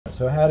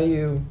So how do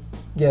you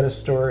get a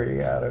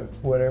story out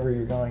of whatever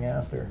you're going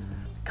after?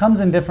 It comes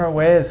in different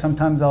ways.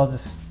 Sometimes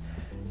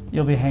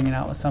you'll be hanging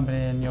out with somebody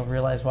and you'll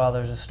realize, wow,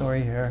 there's a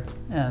story here,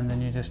 and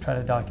then you just try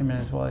to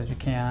document it as well as you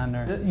can.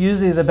 Or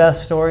usually the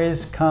best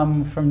stories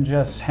come from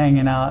just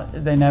hanging out.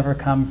 They never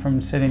come from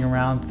sitting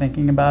around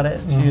thinking about it.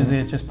 It's usually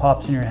it just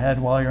pops in your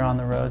head while you're on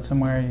the road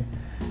somewhere.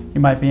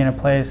 You might be in a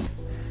place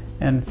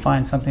and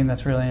find something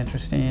that's really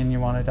interesting and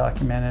you want to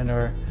document it,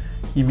 or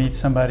you meet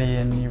somebody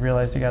and you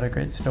realize you got a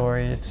great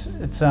story.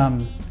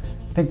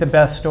 I think the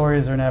best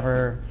stories are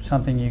never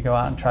something you go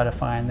out and try to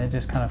find. They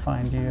just kind of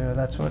find you.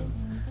 That's what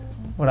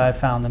I've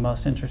found the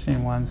most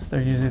interesting ones.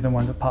 They're usually the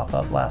ones that pop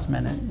up last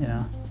minute, you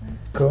know.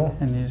 Cool.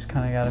 And you just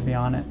kind of got to be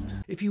on it.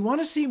 If you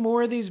want to see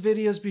more of these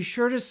videos, be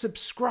sure to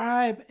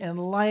subscribe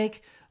and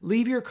like,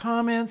 leave your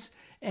comments,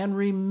 and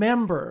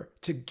remember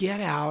to get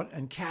out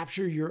and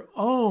capture your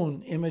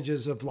own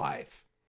images of life.